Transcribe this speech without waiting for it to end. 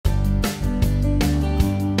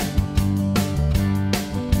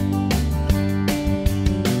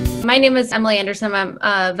My name is Emily Andersen. I'm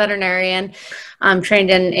a veterinarian. I'm trained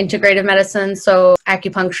in integrative medicine, so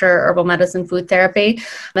acupuncture, herbal medicine, food therapy,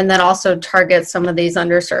 and then also target some of these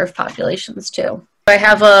underserved populations too. I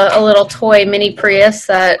have a little toy mini Prius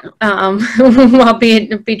that I'll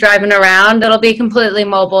be driving around. It'll be completely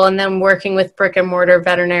mobile, and then working with brick and mortar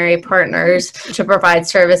veterinary partners to provide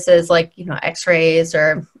services like, x-rays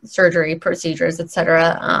or surgery procedures, et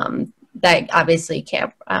cetera, that obviously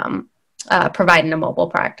can't provide in a mobile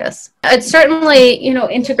practice. It's certainly,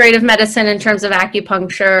 integrative medicine in terms of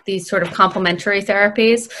acupuncture, these sort of complementary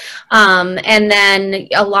therapies, and then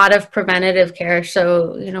a lot of preventative care.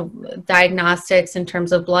 So, diagnostics in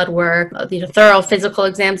terms of blood work, thorough physical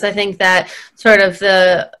exams. I think that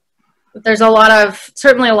there's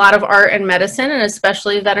certainly a lot of art in medicine, and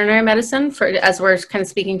especially veterinary medicine, as we're kind of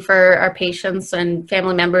speaking for our patients and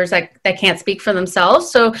family members that can't speak for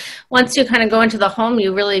themselves. So once you kind of go into the home,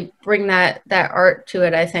 you really bring that art to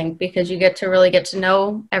it, I think, because you really get to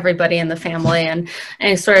know everybody in the family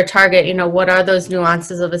and sort of target, what are those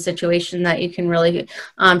nuances of a situation that you can really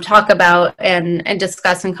talk about and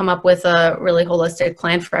discuss and come up with a really holistic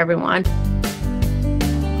plan for everyone.